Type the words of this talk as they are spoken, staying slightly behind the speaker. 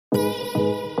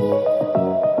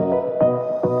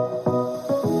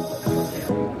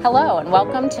Hello, and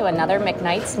welcome to another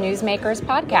McKnight's Newsmakers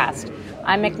podcast.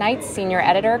 I'm McKnight's senior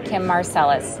editor, Kim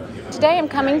Marcellus. Today I'm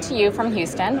coming to you from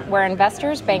Houston, where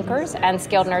investors, bankers, and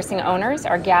skilled nursing owners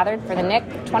are gathered for the NIC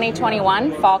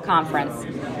 2021 Fall Conference.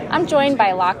 I'm joined by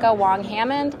Laka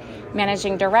Wong-Hammond,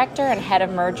 Managing Director and Head of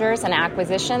Mergers and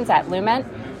Acquisitions at Lument,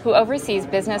 who oversees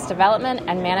business development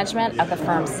and management of the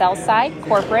firm's sell-side,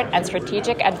 corporate, and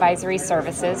strategic advisory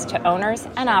services to owners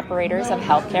and operators of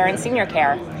healthcare and senior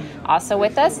care. Also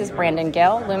with us is Brandon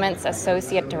Gill, Lument's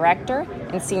Associate Director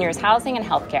in Seniors Housing and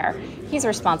Healthcare. He's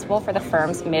responsible for the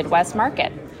firm's Midwest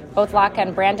market. Both Laka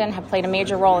and Brandon have played a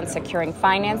major role in securing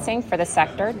financing for the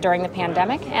sector during the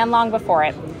pandemic and long before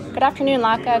it. Good afternoon,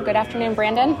 Laka. Good afternoon,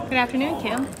 Brandon. Good afternoon,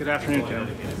 Kim. Good afternoon, Kim.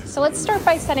 So let's start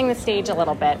by setting the stage a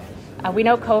little bit. We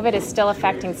know COVID is still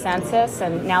affecting census,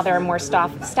 and now there are more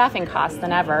staffing costs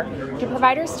than ever. Do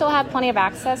providers still have plenty of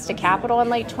access to capital in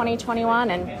late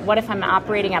 2021? And what if I'm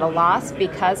operating at a loss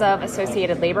because of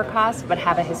associated labor costs, but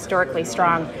have a historically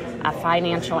strong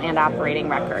financial and operating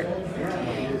record?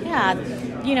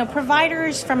 Yeah,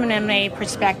 providers from an M&A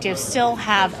perspective still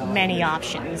have many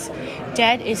options.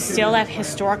 Debt is still at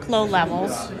historic low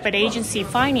levels, but agency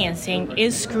financing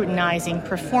is scrutinizing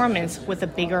performance with a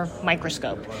bigger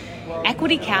microscope.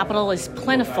 Equity capital is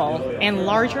plentiful, and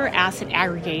larger asset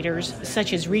aggregators,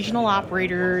 such as regional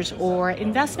operators or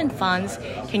investment funds,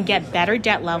 can get better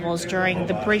debt levels during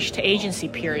the bridge to agency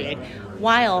period,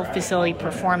 while facility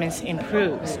performance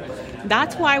improves.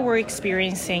 That's why we're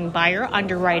experiencing buyer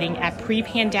underwriting at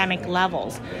pre-pandemic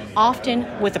levels, often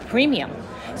with a premium.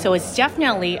 So it's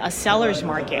definitely a seller's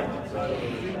market.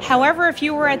 However, if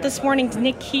you were at this morning's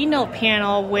NIC keynote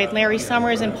panel with Larry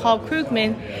Summers and Paul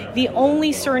Krugman, the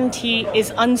only certainty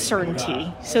is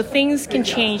uncertainty. So things can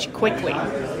change quickly. You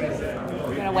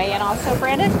want to weigh in also,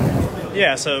 Brandon?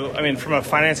 Yeah, so, from a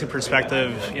financing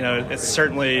perspective, it's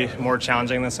certainly more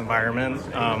challenging in this environment.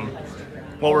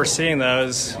 What we're seeing, though,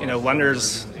 is,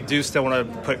 lenders do still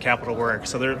want to put capital to work.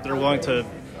 So they're willing to,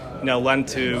 lend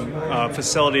to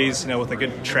facilities, with a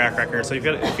good track record. So if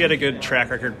you had a good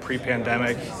track record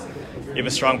pre-pandemic, you have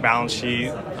a strong balance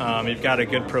sheet, you've got a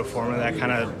good pro forma that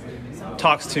kind of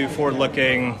talks to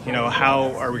forward-looking,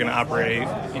 how are we going to operate,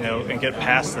 and get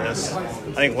past this.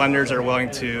 I think lenders are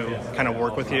willing to kind of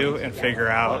work with you and figure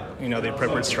out, the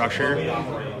appropriate structure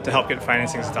to help get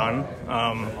financings done.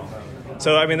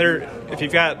 So, if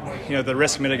you've got, the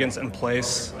risk mitigants in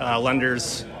place,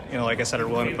 lenders, like I said, are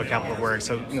willing to put capital to work.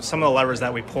 So, some of the levers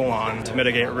that we pull on to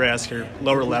mitigate risk are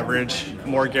lower leverage,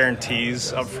 more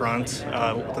guarantees up front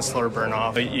with a slower burn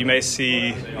off. You may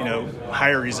see,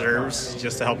 higher reserves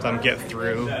just to help them get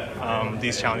through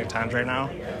these challenging times right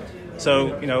now.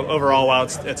 So, overall, while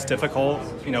it's difficult,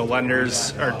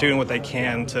 lenders are doing what they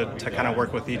can to kind of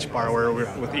work with each borrower,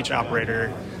 with each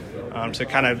operator, to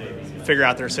kind of figure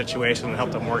out their situation and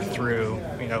help them work through,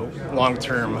 long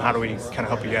term, how do we kind of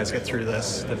help you guys get through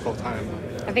this difficult time?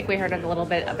 I think we heard a little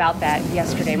bit about that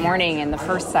yesterday morning in the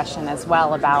first session as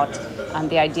well, about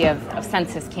the idea of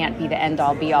census can't be the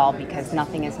end-all be-all because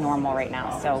nothing is normal right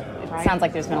now. So it sounds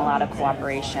like there's been a lot of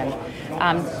cooperation.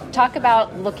 Talk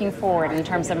about looking forward in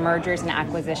terms of mergers and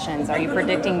acquisitions. Are you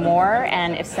predicting more,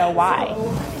 and if so, why?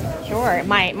 Sure.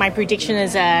 My prediction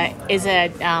is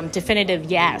a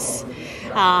definitive yes.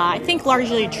 I think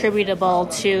largely attributable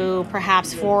to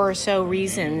perhaps 4 or so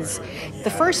reasons. The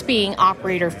first being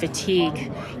operator fatigue.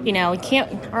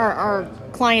 Our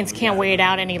clients can't wait it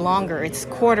out any longer. It's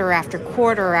quarter after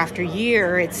quarter after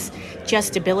year. It's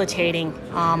just debilitating,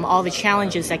 all the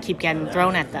challenges that keep getting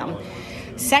thrown at them.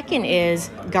 Second is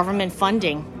government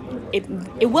funding.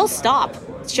 It will stop.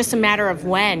 It's just a matter of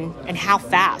when and how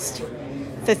fast.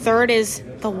 The third is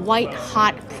the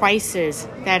white-hot prices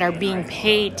that are being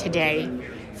paid today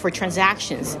for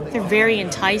transactions. They're very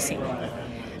enticing.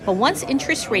 But once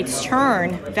interest rates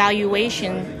turn,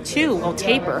 valuation too will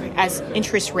taper as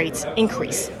interest rates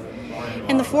increase.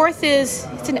 And the fourth is,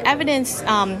 it's an evidence,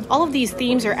 all of these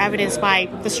themes are evidenced by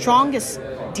the strongest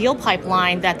deal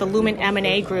pipeline that the Lument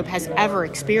M&A Group has ever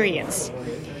experienced.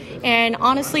 And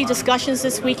honestly, discussions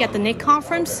this week at the NIC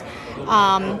conference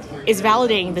is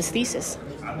validating this thesis.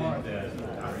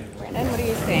 Brandon, what are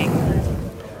you seeing?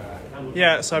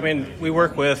 Yeah, so we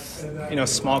work with,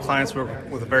 small clients, we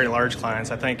work with very large clients.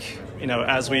 I think,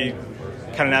 as we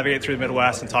kind of navigate through the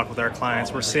Midwest and talk with our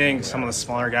clients, we're seeing some of the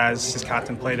smaller guys just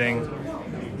contemplating,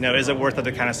 is it worth it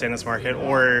to kind of stay in this market?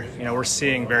 Or, we're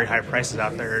seeing very high prices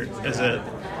out there. Is it,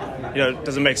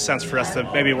 does it make sense for us to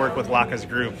maybe work with Laka's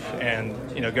group and,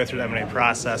 go through the M&A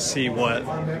process, see what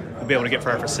we'll be able to get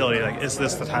for our facility? Like, is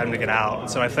this the time to get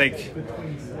out? So I think,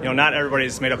 not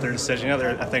everybody's made up their decision.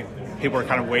 I think people are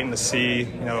kind of waiting to see,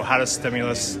 how does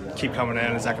stimulus keep coming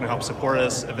in? Is that going to help support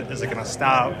us? Is it going to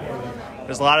stop?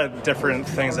 There's a lot of different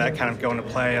things that kind of go into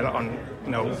play on,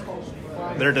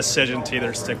 their decision to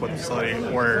either stick with the facility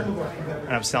or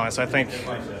end up selling. So I think,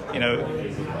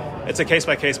 it's a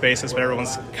case-by-case basis, but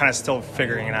everyone's kind of still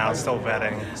figuring it out, still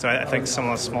vetting. So I think some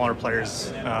of the smaller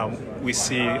players, we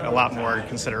see a lot more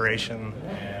consideration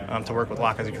to work with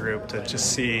Locke as a group to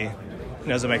just see,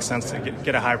 does it make sense to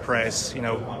get a high price,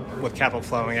 with capital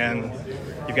flowing in.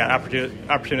 You've got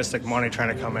opportunistic money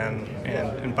trying to come in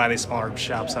and buy these smaller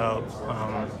shops out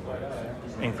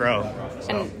and grow.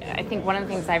 So. And I think one of the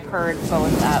things I've heard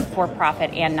both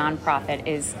for-profit and non-profit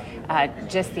is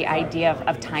just the idea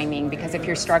of timing, because if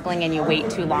you're struggling and you wait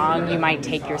too long, you might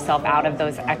take yourself out of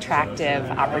those attractive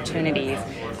opportunities.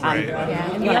 Right.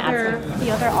 And the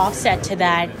other offset to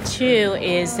that, too,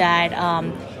 is that,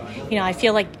 I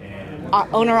feel like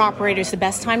owner-operators, the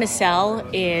best time to sell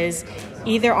is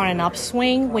either on an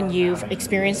upswing when you've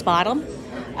experienced bottom,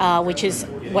 which is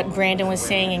what Brandon was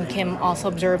saying and Kim also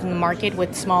observed in the market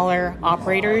with smaller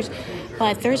operators.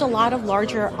 But there's a lot of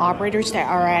larger operators that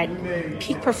are at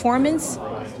peak performance,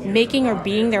 making or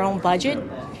being their own budget.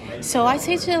 So I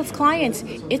say to those clients,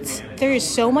 there is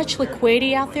so much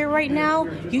liquidity out there right now,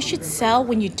 you should sell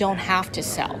when you don't have to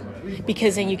sell,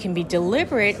 because then you can be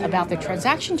deliberate about the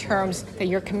transaction terms that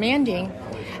you're commanding,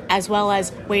 as well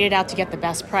as wait it out to get the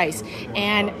best price.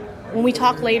 And when we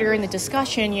talk later in the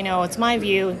discussion, it's my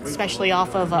view, especially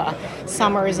off of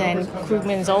Summers and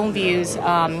Krugman's own views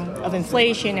of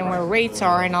inflation and where rates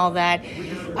are and all that,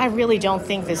 I really don't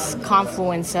think this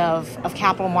confluence of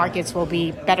capital markets will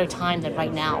be better timed than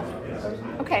right now.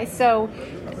 Okay, so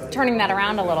turning that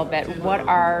around a little bit, what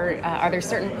are there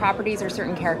certain properties or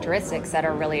certain characteristics that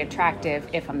are really attractive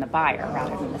if I'm the buyer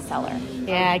rather than the seller?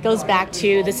 Yeah, it goes back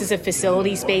to this is a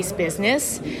facilities-based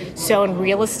business. So in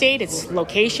real estate, it's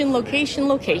location, location,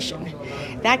 location.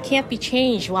 That can't be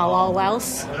changed while all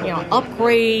else,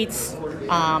 upgrades,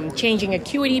 changing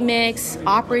acuity mix,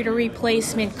 operator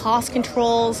replacement, cost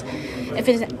controls. If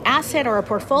an asset or a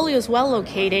portfolio is well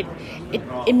located,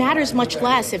 it matters much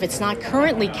less if it's not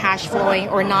currently cash flowing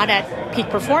or not at peak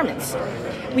performance.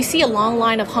 We see a long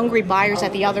line of hungry buyers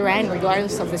at the other end,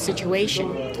 regardless of the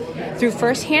situation. Through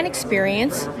firsthand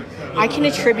experience, I can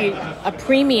attribute a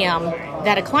premium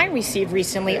that a client received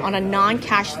recently on a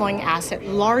non-cash flowing asset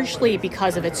largely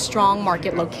because of its strong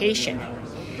market location.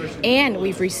 And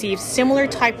we've received similar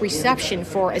type reception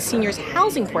for a seniors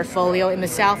housing portfolio in the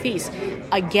Southeast,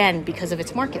 again, because of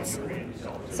its markets.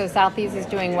 So Southeast is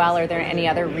doing well. Are there any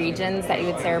other regions that you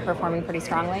would say are performing pretty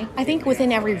strongly? I think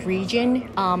within every region,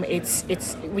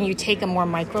 it's when you take a more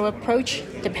micro approach,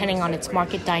 depending on its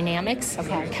market dynamics,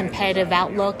 competitive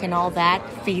outlook, and all that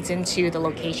feeds into the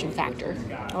location factor.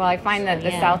 Well, I find that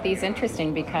the Southeast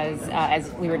interesting because, as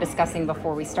we were discussing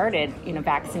before we started,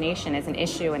 vaccination is an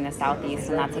issue in the Southeast,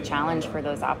 and that's a challenge for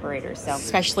those operators. So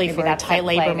especially for a tight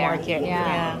labor market.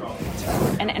 Yeah.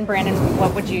 And Brandon,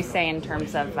 what would you say in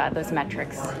terms of those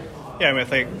metrics? Yeah, I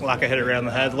think Laka hit it right on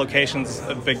the head. Location's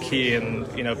a big key, and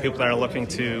people that are looking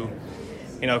to,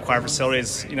 acquire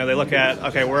facilities, they look at,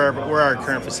 okay, where are our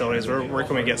current facilities? Where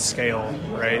can we get scale,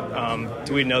 right?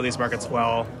 Do we know these markets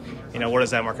well? What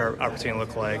does that market opportunity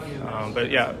look like?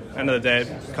 But yeah, end of the day,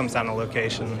 it comes down to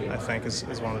location, I think, is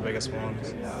one of the biggest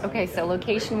ones. Okay, so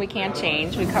location we can't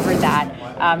change. We covered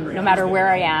that. No matter where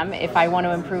I am, if I want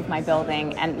to improve my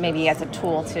building and maybe as a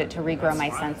tool to regrow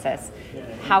my census,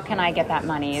 how can I get that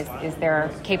money? Is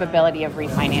there capability of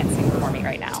refinancing for me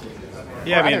right now?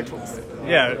 Yeah, other tools?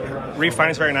 Yeah,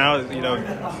 refinance right now,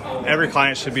 every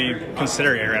client should be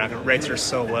considering it right now. Rates are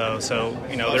so low. So,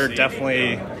 there are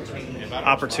definitely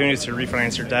opportunities to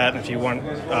refinance your debt. And if you want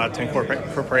to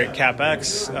incorporate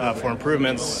CapEx for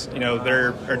improvements,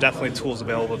 there are definitely tools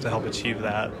available to help achieve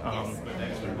that.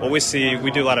 What we see,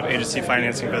 we do a lot of agency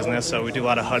financing business, so we do a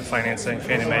lot of HUD financing,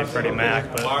 Fannie Mae, Freddie Mac.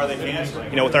 But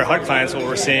with our HUD clients, what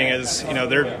we're seeing is,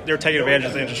 they're taking advantage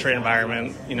of the interest rate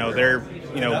environment. They're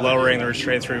lowering their interest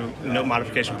rate through note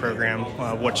modification program,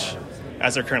 which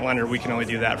as their current lender, we can only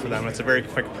do that for them. It's a very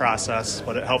quick process,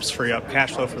 but it helps free up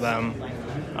cash flow for them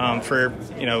for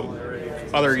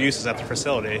other uses at the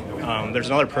facility. There's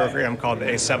another program called the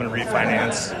A7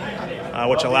 Refinance,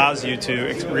 which allows you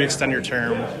to re-extend your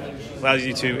term, allows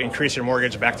you to increase your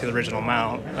mortgage back to the original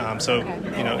amount.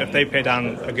 If they pay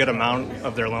down a good amount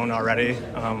of their loan already,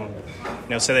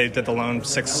 say they did the loan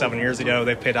 6-7 years ago,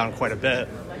 they pay down quite a bit.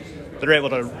 They're able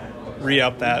to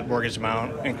re-up that mortgage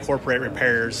amount, incorporate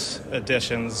repairs,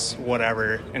 additions,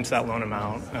 whatever, into that loan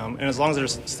amount. And as long as they're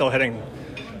still hitting,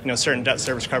 certain debt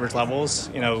service coverage levels,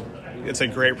 it's a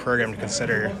great program to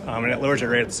consider, and it lowers your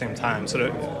rate at the same time. So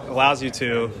it allows you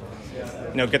to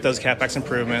get those CapEx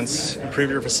improvements, improve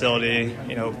your facility,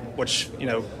 which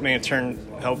may in turn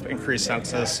help increase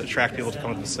census, attract people to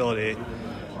come to the facility,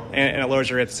 and it lowers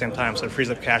your rate at the same time. So it frees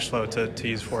up cash flow to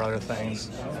use for other things.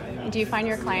 Do you find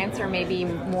your clients are maybe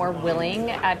more willing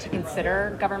to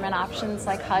consider government options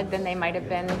like HUD than they might have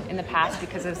been in the past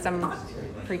because of some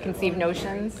preconceived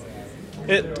notions?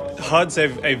 HUD's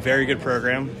a very good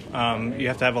program. You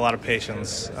have to have a lot of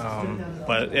patience,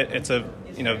 but it's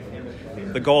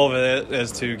the goal of it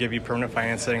is to give you permanent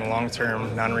financing,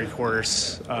 long-term,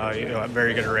 non-recourse, at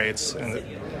very good rates, and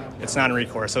it's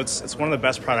non-recourse. So it's one of the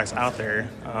best products out there.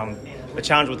 The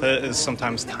challenge with it is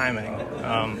sometimes timing.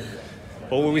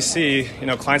 But what we see,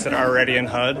 clients that are already in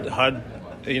HUD,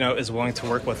 is willing to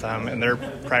work with them, and their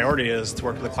priority is to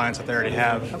work with the clients that they already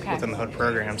have within the HUD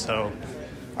program. So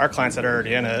our clients that are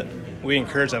already in it, we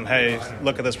encourage them, hey,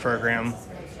 look at this program.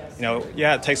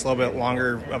 It takes a little bit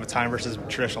longer of a time versus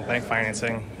traditional bank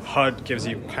financing. HUD gives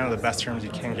you kind of the best terms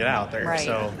you can get out there. Right.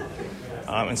 So,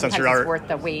 and since it's worth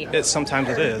the wait. Sometimes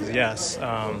it is, yes.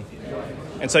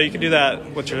 And so you can do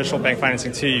that with traditional bank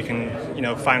financing too. You can,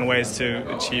 find ways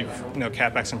to achieve,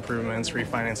 CapEx improvements,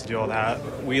 refinance, do all that.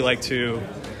 We like to,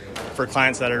 for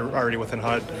clients that are already within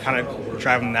HUD, kind of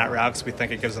drive them that route because we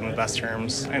think it gives them the best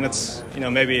terms. And it's,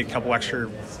 maybe a couple extra,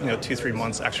 2-3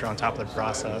 months extra on top of the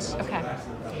process. Okay.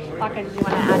 Laka, do you want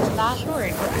to add to that? Sure.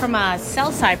 From a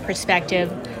sell side perspective,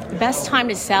 the best time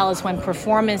to sell is when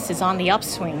performance is on the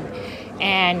upswing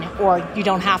or you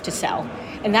don't have to sell.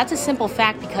 And that's a simple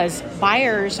fact because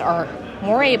buyers are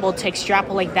more able to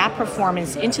extrapolate that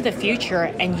performance into the future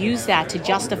and use that to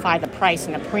justify the price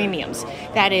and the premiums.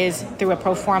 That is through a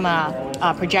pro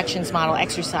forma projections model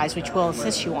exercise, which we'll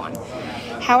assist you on.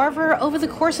 However, over the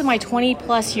course of my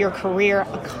 20-plus year career,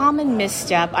 a common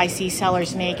misstep I see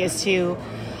sellers make is to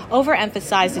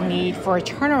overemphasize the need for a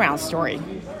turnaround story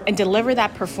and deliver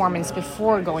that performance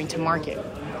before going to market.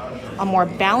 A more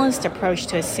balanced approach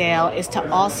to a sale is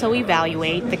to also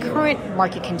evaluate the current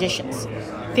market conditions.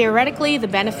 Theoretically, the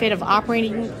benefit of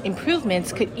operating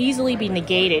improvements could easily be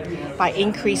negated by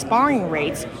increased borrowing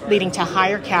rates, leading to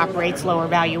higher cap rates, lower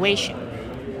valuation.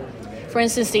 For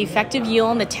instance, the effective yield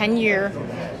on the 10-year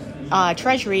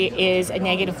Treasury is a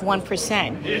negative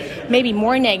 1%. Maybe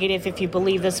more negative if you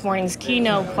believe this morning's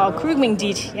keynote, Paul Krugman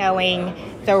detailing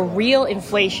the real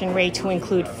inflation rate to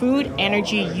include food,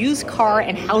 energy, used car,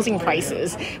 and housing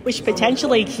prices, which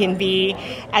potentially can be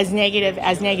as negative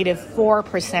as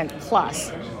 -4%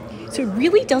 plus. So it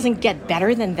really doesn't get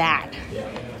better than that.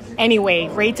 Anyway,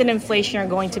 rates and inflation are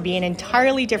going to be an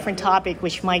entirely different topic,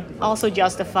 which might also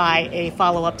justify a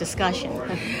follow-up discussion.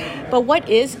 But what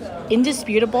is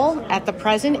indisputable at the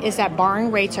present is that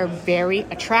borrowing rates are very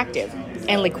attractive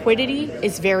and liquidity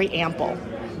is very ample.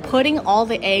 Putting all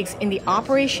the eggs in the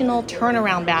operational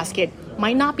turnaround basket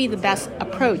might not be the best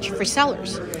approach for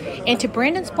sellers. And to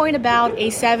Brandon's point about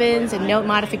A7s and note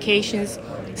modifications,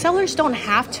 sellers don't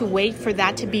have to wait for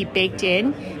that to be baked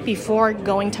in before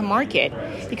going to market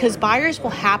because buyers will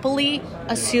happily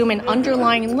assume an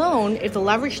underlying loan if the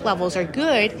leverage levels are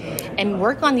good and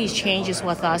work on these changes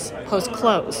with us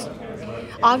post-close.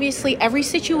 Obviously, every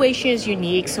situation is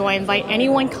unique, so I invite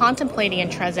anyone contemplating a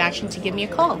transaction to give me a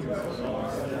call.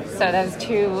 So those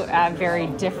two very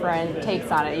different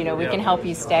takes on it. We can help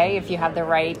you stay if you have the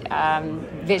right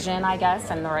vision, I guess,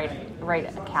 and the right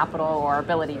capital or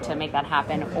ability to make that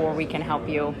happen, or we can help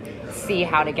you see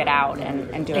how to get out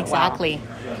and do it exactly.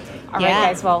 Well. All right,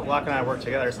 guys. Well, Locke and I work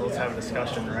together, so let's have a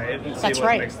discussion, right? And see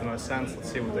what makes the most sense.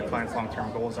 Let's see what the client's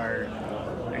long-term goals are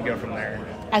and go from there.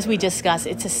 As we discussed,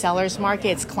 it's a seller's market.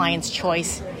 It's client's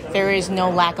choice. There is no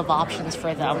lack of options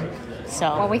for them.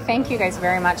 Well, we thank you guys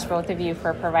very much, both of you,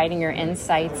 for providing your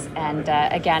insights. And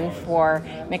again, for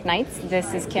McKnight's,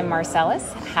 this is Kim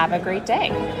Marcellus. Have a great day.